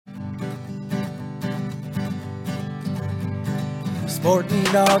Sporting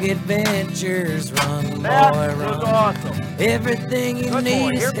Dog Adventures, run, boy, That run. was awesome. Everything you Good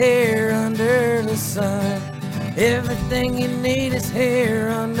need boy. is here under the sun. Everything you need is here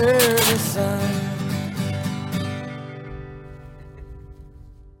under the sun.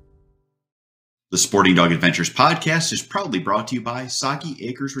 The Sporting Dog Adventures podcast is proudly brought to you by Sagi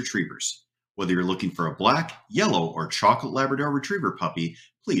Acres Retrievers. Whether you're looking for a black, yellow, or chocolate Labrador Retriever puppy,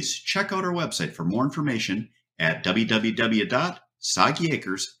 please check out our website for more information at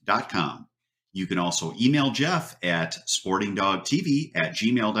www.sagiacres.com. You can also email Jeff at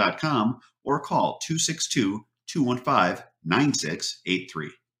sportingdogtv@gmail.com or call 262-215-9683.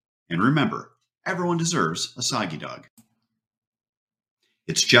 And remember, everyone deserves a Sagi dog.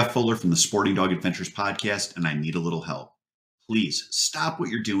 It's Jeff Fuller from the Sporting Dog Adventures podcast, and I need a little help. Please stop what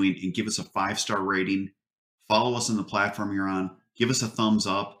you're doing and give us a 5-star rating. Follow us on the platform you're on. Give us a thumbs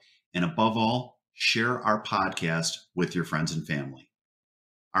up. And above all, share our podcast with your friends and family.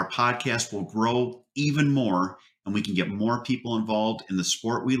 Our podcast will grow even more, and we can get more people involved in the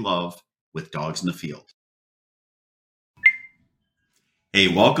sport we love with dogs in the field. Hey,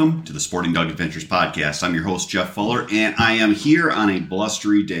 welcome to the Sporting Dog Adventures podcast. I'm your host, Jeff Fuller, and I am here on a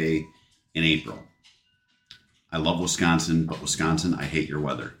blustery day in April. I love Wisconsin, but Wisconsin, I hate your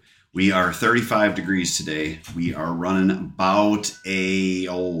weather. We are 35 degrees today. We are running about 30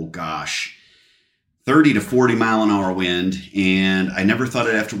 to 40 mile an hour wind, and I never thought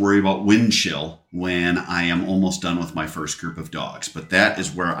I'd have to worry about wind chill when I am almost done with my first group of dogs, but that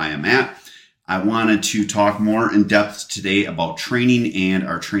is where I am at. I wanted to talk more in depth today about training and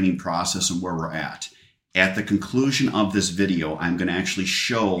our training process and where we're at. At the conclusion of this video, I'm going to actually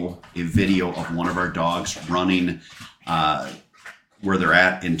show a video of one of our dogs running where they're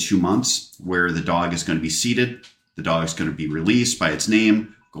at in 2 months, where the dog is going to be seated. The dog is going to be released by its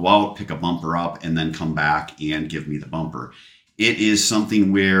name, go out, pick a bumper up, and then come back and give me the bumper. It is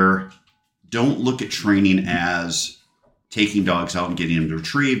something where don't look at training as taking dogs out and getting them to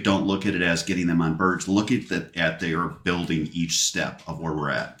retrieve. Don't look at it as getting them on birds. Look at their building each step of where we're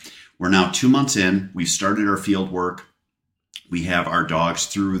at. We're now 2 months in. We've started our field work. We have our dogs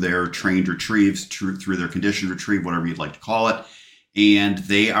through their trained retrieves, through their conditioned retrieve, whatever you'd like to call it. And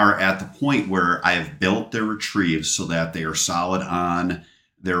they are at the point where I have built their retrieves so that they are solid on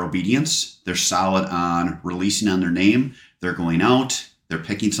their obedience. They're solid on releasing on their name. They're going out. They're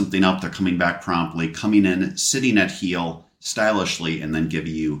picking something up. They're coming back promptly, coming in, sitting at heel stylishly, and then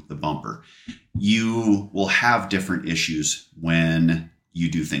giving you the bumper. You will have different issues when you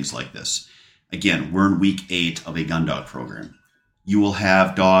do things like this. Again, we're in week 8 of a gun dog program. You will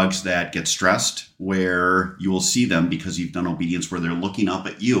have dogs that get stressed where you will see them because you've done obedience where they're looking up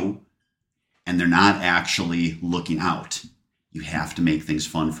at you and they're not actually looking out. You have to make things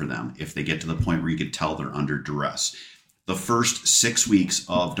fun for them if they get to the point where you can tell they're under duress. The first 6 weeks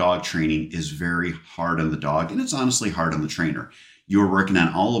of dog training is very hard on the dog, and it's honestly hard on the trainer. You're working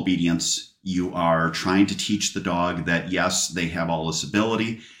on all obedience. You are trying to teach the dog that, yes, they have all this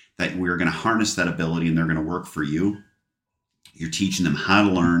ability, that we're going to harness that ability and they're going to work for you. You're teaching them how to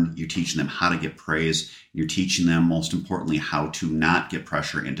learn. You're teaching them how to get praise. You're teaching them, most importantly, how to not get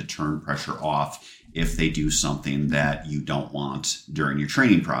pressure and to turn pressure off if they do something that you don't want during your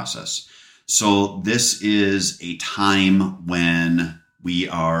training process. So this is a time when we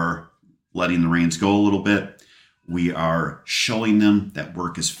are letting the reins go a little bit. We are showing them that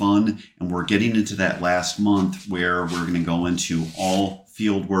work is fun, and we're getting into that last month where we're going to go into all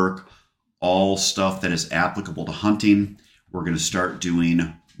field work, all stuff that is applicable to hunting. We're going to start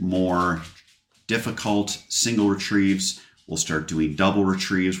doing more difficult single retrieves. We'll start doing double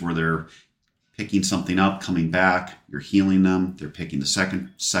retrieves where they're picking something up, coming back, you're healing them, they're picking the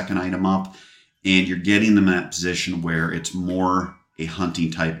second item up, and you're getting them in that position where it's more a hunting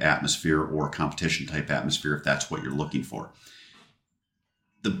type atmosphere or a competition type atmosphere if that's what you're looking for.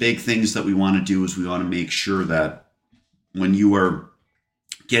 The big things that we want to do is we want to make sure that when you are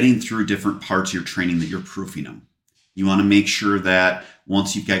getting through different parts of your training that you're proofing them. You want to make sure that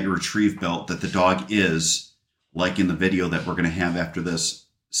once you've got your retrieve built that the dog is, like in the video that we're going to have after this,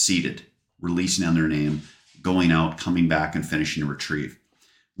 seated, releasing on their name, going out, coming back, and finishing a retrieve.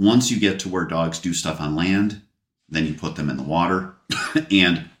 Once you get to where dogs do stuff on land, then you put them in the water.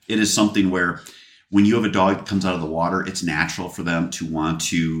 And it is something where when you have a dog that comes out of the water, it's natural for them to want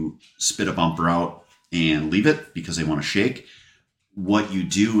to spit a bumper out and leave it because they want to shake. What you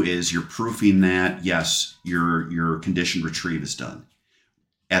do is you're proofing that, yes, your conditioned retrieve is done.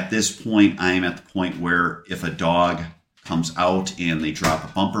 At this point, I am at the point where if a dog comes out and they drop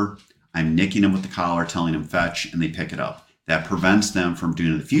a bumper, I'm nicking them with the collar, telling them fetch, and they pick it up. That prevents them from doing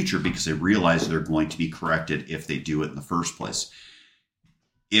it in the future because they realize they're going to be corrected if they do it in the first place.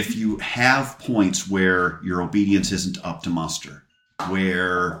 If you have points where your obedience isn't up to muster,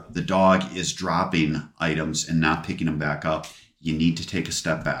 where the dog is dropping items and not picking them back up, you need to take a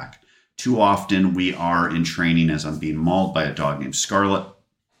step back. Too often we are in training, as I'm being mauled by a dog named Scarlet.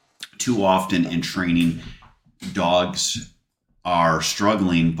 Too often in training, dogs are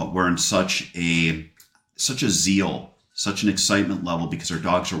struggling, but we're in such a zeal, such an excitement level because our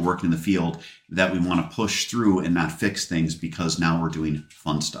dogs are working in the field that we want to push through and not fix things because now we're doing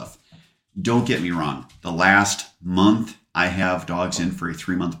fun stuff. Don't get me wrong. The last month I have dogs in for a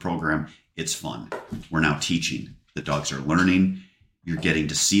 3-month program. It's fun. We're now teaching. The dogs are learning. You're getting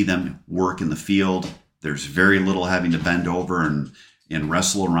to see them work in the field. There's very little having to bend over and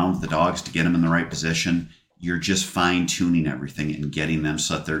wrestle around with the dogs to get them in the right position. You're just fine-tuning everything and getting them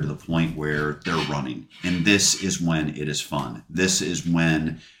so that they're to the point where they're running. And this is when it is fun. This is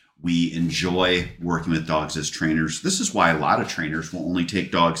when we enjoy working with dogs as trainers. This is why a lot of trainers will only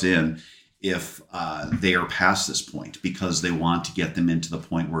take dogs in if they are past this point, because they want to get them into the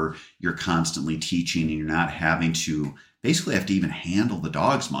point where you're constantly teaching and you're not having to basically have to even handle the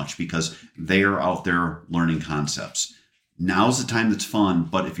dogs much because they are out there learning concepts. Now's the time that's fun,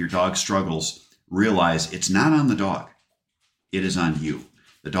 but if your dog struggles, realize it's not on the dog. It is on you.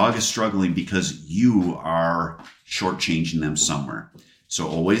 The dog is struggling because you are shortchanging them somewhere. So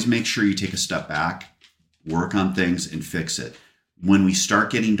always make sure you take a step back, work on things, and fix it. When we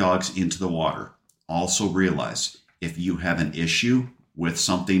start getting dogs into the water, also realize if you have an issue with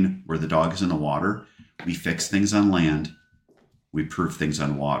something where the dog is in the water, we fix things on land, we prove things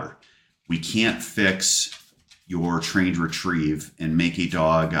on water. We can't fix your trained retrieve and make a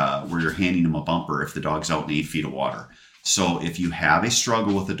dog where you're handing them a bumper if the dog's out in 8 feet of water. So if you have a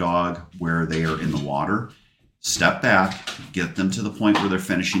struggle with a dog where they are in the water, step back, get them to the point where they're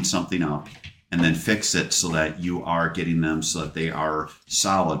finishing something up, and then fix it so that you are getting them so that they are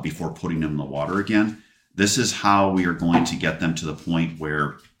solid before putting them in the water again. This is how we are going to get them to the point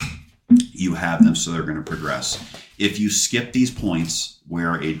where you have them so they're going to progress. If you skip these points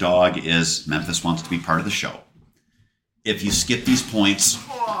where a dog is, Memphis wants to be part of the show. If you skip these points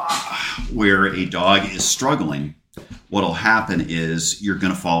where a dog is struggling, what'll happen is you're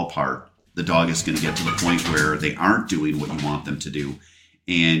going to fall apart. The dog is going to get to the point where they aren't doing what you want them to do.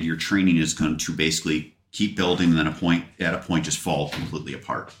 And your training is going to basically keep building and then at a point just fall completely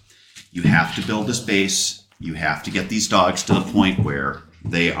apart. You have to build this base. You have to get these dogs to the point where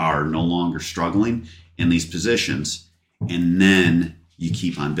they are no longer struggling in these positions. And then you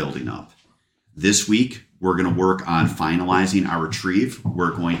keep on building up. This week, we're going to work on finalizing our retrieve.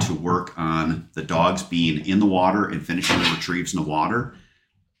 We're going to work on the dogs being in the water and finishing the retrieves in the water.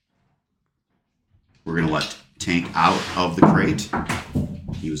 We're going to let Tank out of the crate.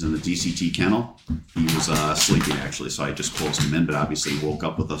 He was in the DCT kennel. He was sleeping, actually, so I just closed him in, but obviously he woke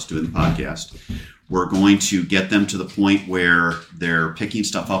up with us doing the podcast. We're going to get them to the point where they're picking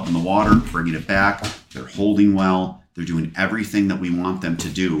stuff up in the water, bringing it back, they're holding well, they're doing everything that we want them to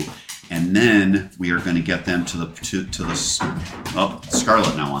do. And then we are going to get them to the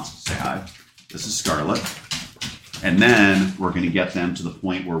Scarlet now wants to say hi. This is Scarlet. And then we're going to get them to the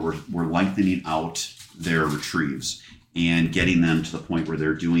point where we're lengthening out their retrieves and getting them to the point where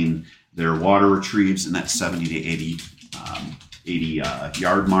they're doing their water retrieves in that 70 to 80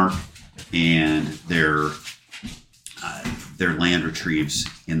 yard mark, and their land retrieves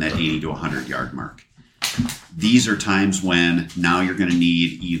in that 80 to 100 yard mark. These are times when now you're going to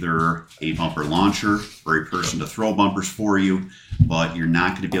need either a bumper launcher or a person to throw bumpers for you, but you're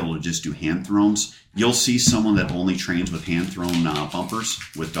not going to be able to just do hand throws. You'll see someone that only trains with hand thrown bumpers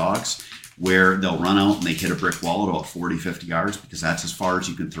with dogs, where they'll run out and they hit a brick wall at about 40, 50 yards because that's as far as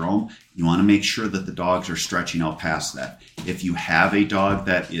you can throw them. You want to make sure that the dogs are stretching out past that. If you have a dog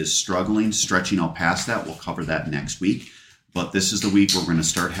that is struggling, stretching out past that, we'll cover that next week. But this is the week where we're going to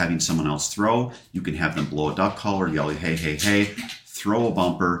start having someone else throw. You can have them blow a duck call or yell, hey, hey, hey, throw a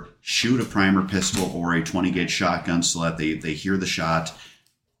bumper, shoot a primer pistol or a 20 gauge shotgun so that they hear the shot.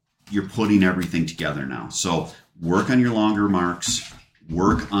 You're putting everything together now. So work on your longer marks,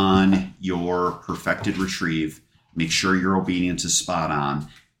 work on your perfected retrieve, make sure your obedience is spot on.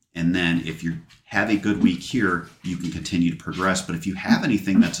 And then if you have a good week here, you can continue to progress. But if you have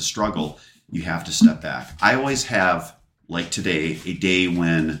anything that's a struggle, you have to step back. I always have, like today, a day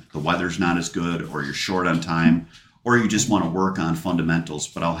when the weather's not as good or you're short on time or you just want to work on fundamentals.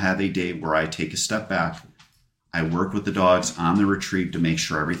 But I'll have a day where I take a step back. I work with the dogs on the retrieve to make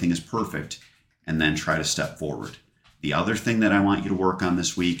sure everything is perfect and then try to step forward. The other thing that I want you to work on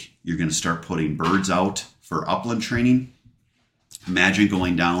this week, you're going to start putting birds out for upland training. Imagine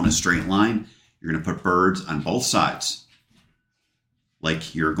going down a straight line. You're going to put birds on both sides.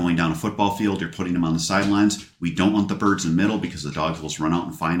 Like you're going down a football field, you're putting them on the sidelines. We don't want the birds in the middle because the dogs will just run out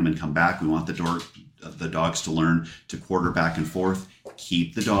and find them and come back. We want the dogs to learn to quarter back and forth.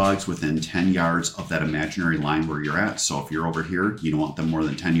 Keep the dogs within 10 yards of that imaginary line where you're at. So if you're over here, you don't want them more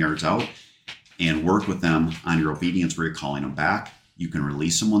than 10 yards out, and work with them on your obedience where you're calling them back. You can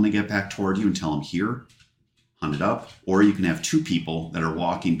release them when they get back toward you and tell them here, hunt it up. Or you can have two people that are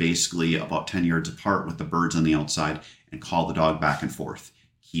walking basically about 10 yards apart with the birds on the outside and call the dog back and forth.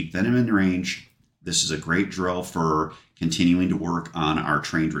 Keep them in range. This is a great drill for continuing to work on our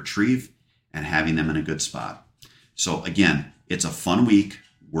trained retrieve and having them in a good spot. So again, it's a fun week.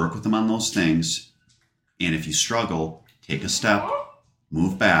 Work with them on those things. And if you struggle, take a step,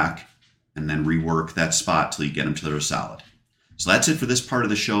 move back, and then rework that spot till you get them to their solid. So that's it for this part of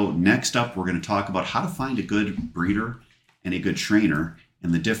the show. Next up, we're going to talk about how to find a good breeder and a good trainer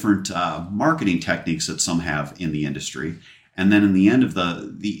and the different marketing techniques that some have in the industry. And then in the end of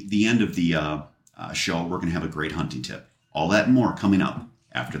the show, we're going to have a great hunting tip. All that and more coming up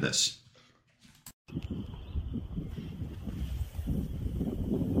after this.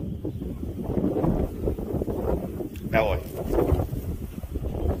 Belly.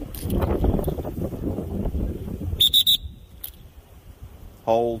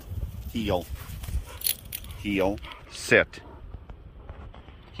 Hold, heel, heel, sit,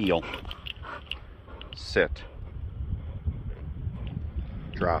 heel, sit,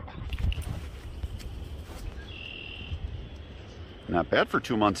 drop. Not bad for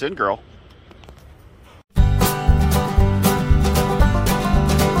 2 months in, girl.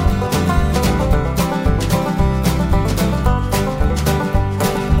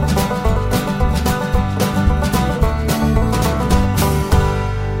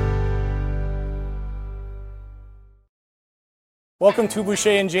 Welcome to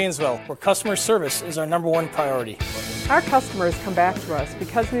Boucher in Janesville, where customer service is our #1 priority. Our customers come back to us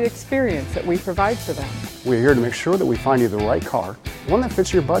because of the experience that we provide for them. We're here to make sure that we find you the right car, one that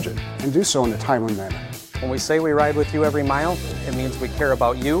fits your budget, and do so in a timely manner. When we say we ride with you every mile, it means we care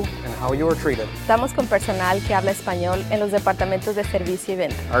about you and how you are treated. Estamos con personal que habla español en los departamentos de servicio y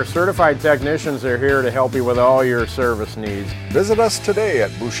venta. Our certified technicians are here to help you with all your service needs. Visit us today at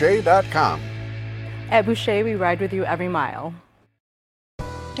Boucher.com. At Boucher, we ride with you every mile.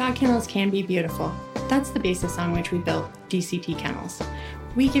 Dog kennels can be beautiful. That's the basis on which we built DCT Kennels.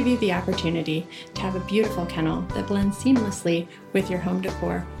 We give you the opportunity to have a beautiful kennel that blends seamlessly with your home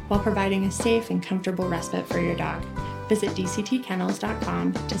decor while providing a safe and comfortable respite for your dog. Visit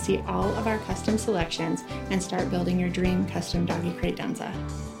dctkennels.com to see all of our custom selections and start building your dream custom doggy credenza.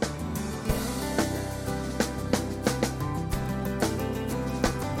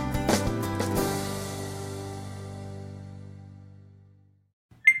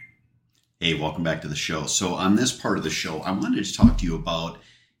 Hey, welcome back to the show. So on this part of the show, I wanted to talk to you about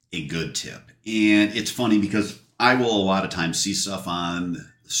a good tip. And it's funny because I will a lot of times see stuff on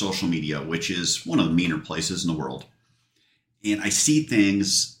social media, which is one of the meaner places in the world. And I see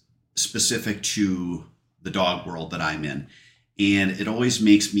things specific to the dog world that I'm in. And it always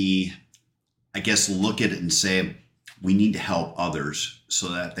makes me, I guess, look at it and say, we need to help others so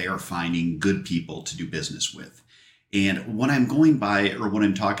that they are finding good people to do business with. And what I'm going by, or what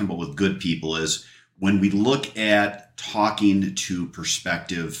I'm talking about with good people, is when we look at talking to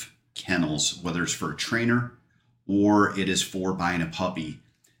prospective kennels, whether it's for a trainer or it is for buying a puppy,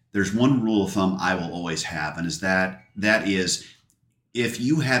 there's one rule of thumb I will always have, and that is if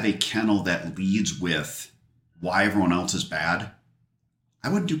you have a kennel that leads with why everyone else is bad, I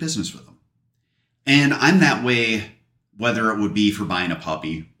wouldn't do business with them. And I'm that way, whether it would be for buying a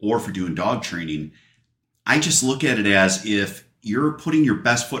puppy or for doing dog training. I just look at it as if you're putting your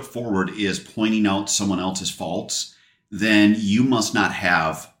best foot forward is pointing out someone else's faults, then you must not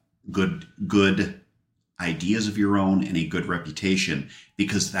have good ideas of your own and a good reputation,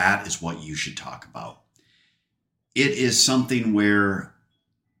 because that is what you should talk about. It is something where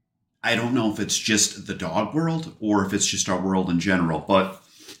I don't know if it's just the dog world or if it's just our world in general, but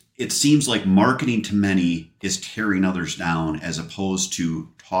it seems like marketing to many is tearing others down as opposed to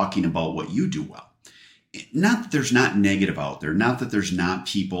talking about what you do well. Not that there's not negative out there, not that there's not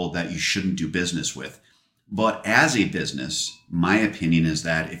people that you shouldn't do business with, but as a business, my opinion is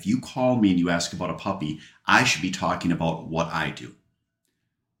that if you call me and you ask about a puppy, I should be talking about what I do,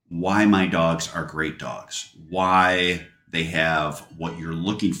 why my dogs are great dogs, why they have what you're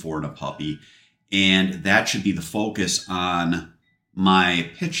looking for in a puppy, and that should be the focus on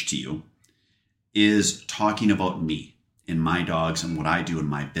my pitch to you, is talking about me and my dogs and what I do in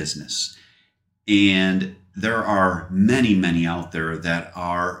my business. And there are many, many out there that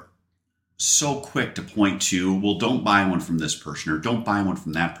are so quick to point to, well, don't buy one from this person or don't buy one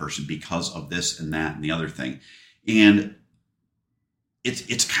from that person because of this and that and the other thing. And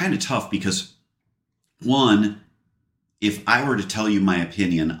it's kind of tough because, one, if I were to tell you my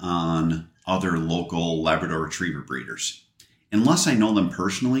opinion on other local Labrador Retriever breeders, unless I know them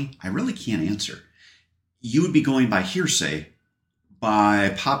personally, I really can't answer. You would be going by hearsay,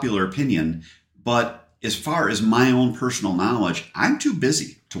 by popular opinion, but as far as my own personal knowledge, I'm too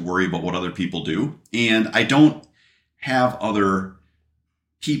busy to worry about what other people do. And I don't have other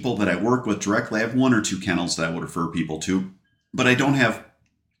people that I work with directly. I have one or two kennels that I would refer people to, but I don't have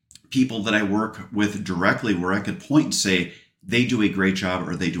people that I work with directly where I could point and say they do a great job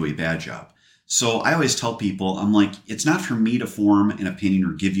or they do a bad job. So I always tell people, I'm like, it's not for me to form an opinion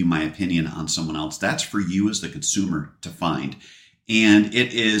or give you my opinion on someone else. That's for you as the consumer to find. And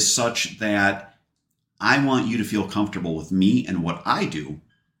it is such that I want you to feel comfortable with me and what I do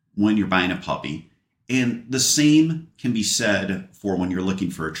when you're buying a puppy. And the same can be said for when you're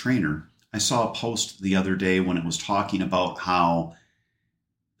looking for a trainer. I saw a post the other day when it was talking about how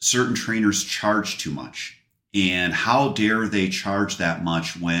certain trainers charge too much. And how dare they charge that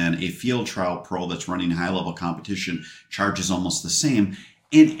much when a field trial pro that's running high-level competition charges almost the same?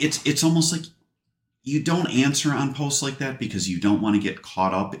 And it's almost like you don't answer on posts like that because you don't want to get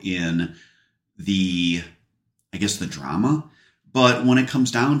caught up in the drama. But when it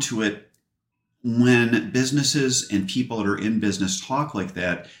comes down to it, when businesses and people that are in business talk like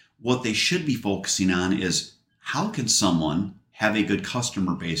that, what they should be focusing on is how can someone have a good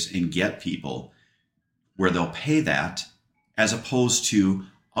customer base and get people where they'll pay that, as opposed to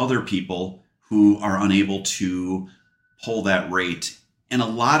other people who are unable to pull that rate. And a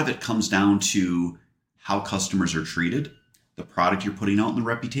lot of it comes down to how customers are treated, the product you're putting out, and the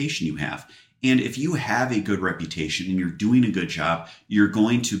reputation you have. And if you have a good reputation and you're doing a good job, you're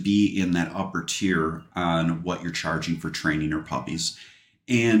going to be in that upper tier on what you're charging for training or puppies.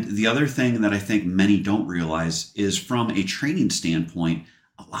 And the other thing that I think many don't realize is from a training standpoint,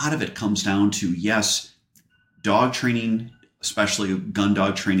 a lot of it comes down to, yes, dog training, especially gun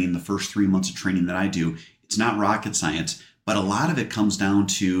dog training, the first 3 months of training that I do, it's not rocket science, but a lot of it comes down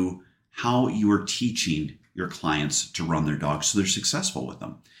to how you are teaching your clients to run their dogs so they're successful with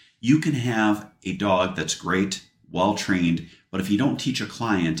them. You can have a dog that's great, well-trained, but if you don't teach a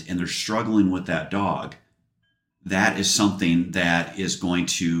client and they're struggling with that dog, that is something that is going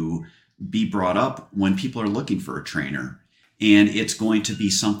to be brought up when people are looking for a trainer. And it's going to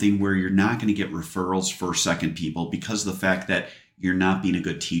be something where you're not going to get referrals for second people because of the fact that you're not being a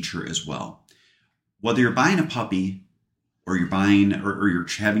good teacher as well. Whether you're buying a puppy or you're buying or you're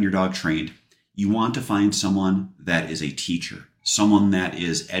having your dog trained, you want to find someone that is a teacher, someone that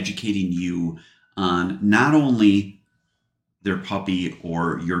is educating you on not only their puppy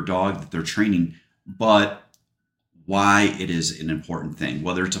or your dog that they're training, but why it is an important thing.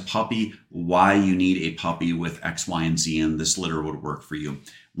 Whether it's a puppy, why you need a puppy with X, Y, and Z, and this litter would work for you.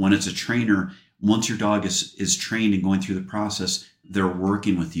 When it's a trainer, once your dog is trained and going through the process, they're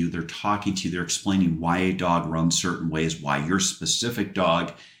working with you, they're talking to you, they're explaining why a dog runs certain ways, why your specific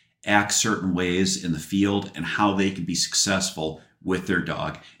dog acts certain ways in the field, and how they can be successful with their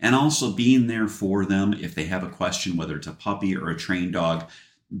dog. And also being there for them if they have a question, whether it's a puppy or a trained dog,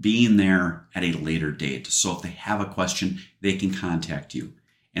 being there at a later date. So if they have a question, they can contact you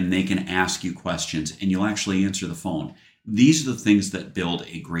and they can ask you questions and you'll actually answer the phone. These are the things that build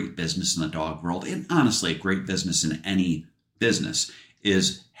a great business in the dog world, and honestly, a great business in any business,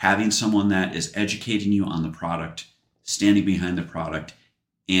 is having someone that is educating you on the product, standing behind the product,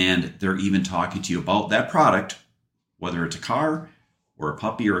 and they're even talking to you about that product, whether it's a car or a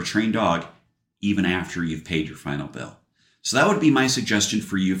puppy or a trained dog, even after you've paid your final bill. So that would be my suggestion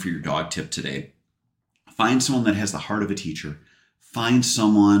for you for your dog tip today. Find someone that has the heart of a teacher. Find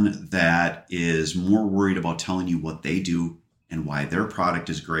someone that is more worried about telling you what they do and why their product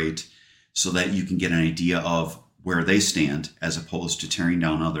is great so that you can get an idea of where they stand as opposed to tearing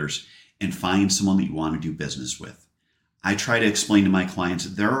down others, and find someone that you want to do business with. I try to explain to my clients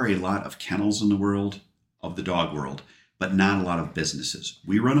that there are a lot of kennels in the world, of the dog world, but not a lot of businesses.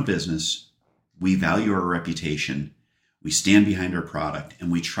 We run a business. We value our reputation. We stand behind our product,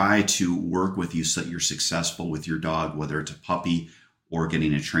 and we try to work with you so that you're successful with your dog, whether it's a puppy or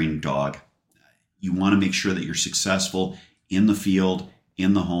getting a trained dog. You want to make sure that you're successful in the field,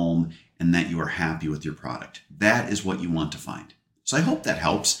 in the home, and that you are happy with your product. That is what you want to find. So I hope that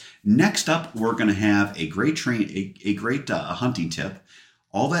helps. Next up, we're going to have a great hunting tip.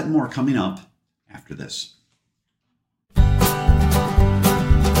 All that and more coming up after this.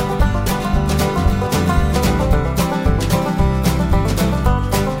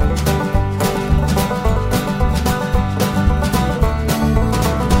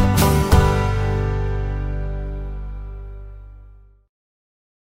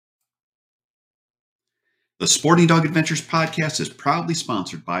 The Sporting Dog Adventures podcast is proudly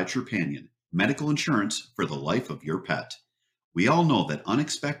sponsored by Trupanion, medical insurance for the life of your pet. We all know that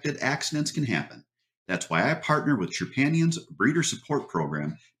unexpected accidents can happen. That's why I partner with Trupanion's Breeder Support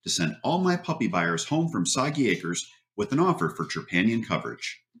Program to send all my puppy buyers home from Soggy Acres with an offer for Trupanion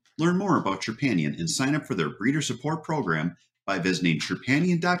coverage. Learn more about Trupanion and sign up for their Breeder Support Program by visiting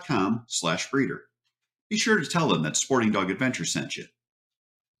trupanion.com/breeder. Be sure to tell them that Sporting Dog Adventure sent you.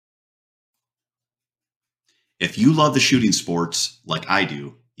 If you love the shooting sports like I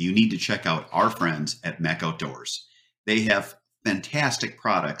do, you need to check out our friends at MEC Outdoors. They have fantastic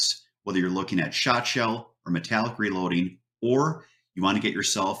products, whether you're looking at shot shell or metallic reloading, or you want to get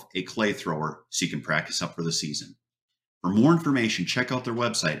yourself a clay thrower so you can practice up for the season. For more information, check out their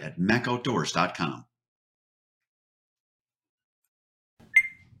website at mecoutdoors.com.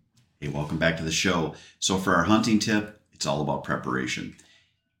 Hey, welcome back to the show. So for our hunting tip, it's all about preparation.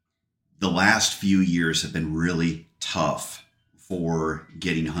 The last few years have been really tough for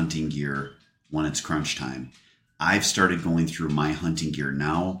getting hunting gear when it's crunch time. I've started going through my hunting gear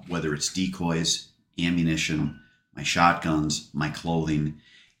now, whether it's decoys, ammunition, my shotguns, my clothing,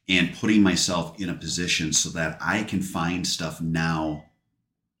 and putting myself in a position so that I can find stuff now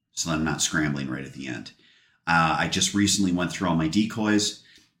so that I'm not scrambling right at the end. I just recently went through all my decoys.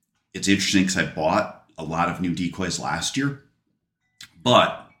 It's interesting because I bought a lot of new decoys last year,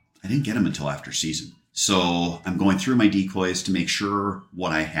 but I didn't get them until after season. So I'm going through my decoys to make sure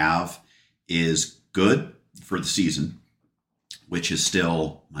what I have is good for the season, which is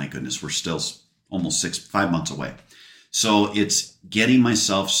still, my goodness, we're still almost 5 months away. So it's getting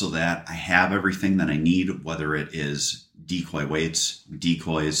myself so that I have everything that I need, whether it is decoy weights,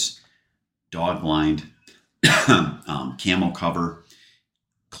 decoys, dog blind, camo cover,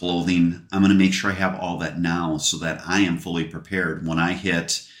 clothing. I'm going to make sure I have all that now so that I am fully prepared when I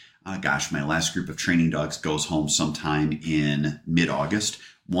hit, my last group of training dogs goes home sometime in mid-August.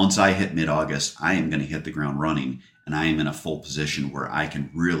 Once I hit mid-August, I am going to hit the ground running, and I am in a full position where I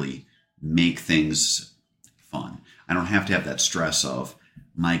can really make things fun. I don't have to have that stress of,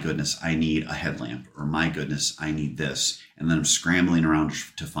 my goodness, I need a headlamp, or my goodness, I need this. And then I'm scrambling around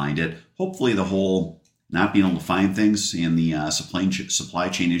to find it. Hopefully the whole not being able to find things and the supply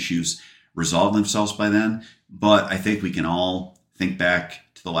chain issues resolve themselves by then. But I think we can all think back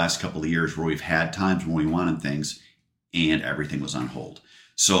to the last couple of years where we've had times when we wanted things and everything was on hold.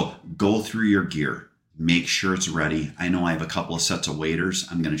 So go through your gear. Make sure it's ready. I know I have a couple of sets of waders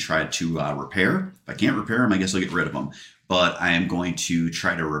I'm going to try to repair. If I can't repair them, I guess I'll get rid of them. But I am going to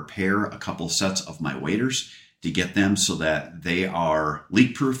try to repair a couple of sets of my waders to get them so that they are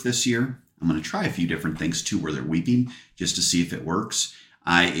leak-proof this year. I'm going to try a few different things too where they're weeping just to see if it works.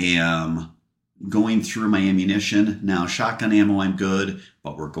 I am going through my ammunition. Now, shotgun ammo, I'm good,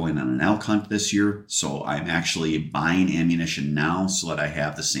 but we're going on an elk hunt this year. So I'm actually buying ammunition now so that I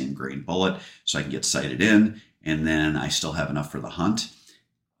have the same grain bullet so I can get sighted in. And then I still have enough for the hunt,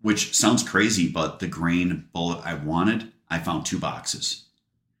 which sounds crazy, but the grain bullet I wanted, I found 2 boxes.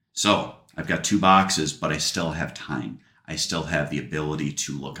 So I've got 2 boxes, but I still have time. I still have the ability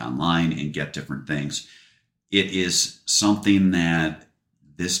to look online and get different things. It is something that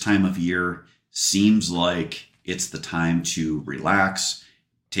this time of year seems like it's the time to relax,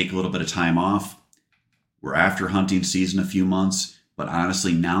 take a little bit of time off. We're after hunting season a few months, but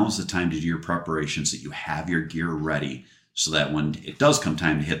honestly, now is the time to do your preparations, that you have your gear ready so that when it does come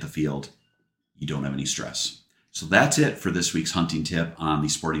time to hit the field, you don't have any stress. So that's it for this week's hunting tip on the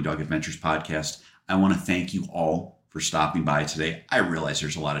Sporting Dog Adventures podcast. I want to thank you all for stopping by today. I realize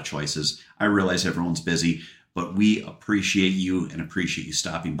there's a lot of choices. I realize everyone's busy, but we appreciate you and appreciate you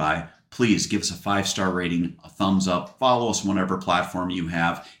stopping by. Please give us a 5-star rating, a thumbs up, follow us on whatever platform you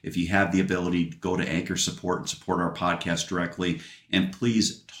have. If you have the ability, go to Anchor Support and support our podcast directly. And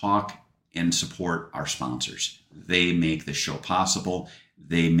please talk and support our sponsors. They make this show possible.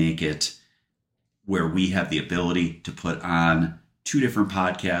 They make it where we have the ability to put on 2 different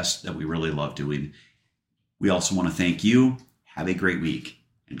podcasts that we really love doing. We also want to thank you. Have a great week,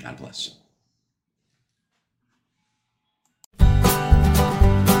 and God bless.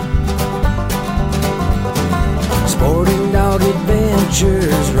 Sporting